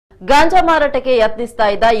ಗಾಂಜಾ ಮಾರಾಟಕ್ಕೆ ಯತ್ನಿಸ್ತಾ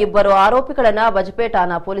ಇದ್ದ ಇಬ್ಬರು ಆರೋಪಿಗಳನ್ನು ಬಜಪೇಟ್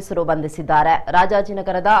ಠಾಣಾ ಪೊಲೀಸರು ಬಂಧಿಸಿದ್ದಾರೆ.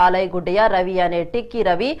 ರಾಜಾಜಿನಗರದ ಆಲೈಗುಡ್ಡೆಯ ರವಿಯಾನೆ ಟಿಕ್ಕಿ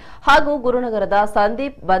ರವಿ ಹಾಗೂ ಗುರುನಗರದ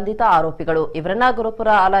ಸಂದೀಪ್ ಬಂಧಿತ ಆರೋಪಿಗಳು. ಇವರನ್ನ ಗುರುಪುರ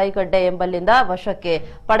ಆಲೈಗಡ್ಡೆ ಎಂಬಲ್ಲಿಂದ ವಶಕ್ಕೆ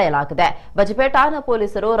ಪಡೆಯಲಾಗಿದೆ. ಬಜಪೇಟ್ ಠಾಣಾ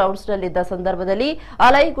ಪೊಲೀಸರು ರೌಂಡ್ಸ್ನಲ್ಲಿದ್ದ ಸಂದರ್ಭದಲ್ಲಿ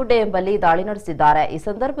ಆಲೈಗುಡ್ಡೆ ಎಂಬಲ್ಲಿ ದಾಳಿ ನಡೆಸಿದ್ದಾರೆ. ಈ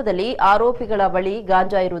ಸಂದರ್ಭದಲ್ಲಿ ಆರೋಪಿಗಳ ಬಳಿ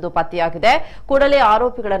ಗಾಂಜಾ ಇರುವುದು ಪತ್ತೆಯಾಗಿದೆ. ಕೂಡಲೇ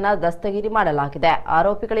ಆರೋಪಿಗಳನ್ನು ದಸ್ತಗಿರಿ ಮಾಡಲಾಗಿದೆ.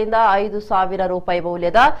 ಆರೋಪಿಗಳಿಂದ 5,000 ರೂಪಾಯಿ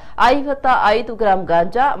ಮೌಲ್ಯದ 55 ಗ್ರಾಂ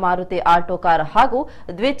ಗಾಂಜಾ, ಮಾರುತಿ ಆಲ್ಟೋ ಕಾರ್ ಹಾಗೂ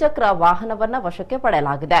ದ್ವಿಚಕ್ರ ವಾಹನವನ್ನು ವಶಕ್ಕೆ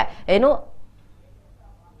ಪಡೆಯಲಾಗಿದೆ.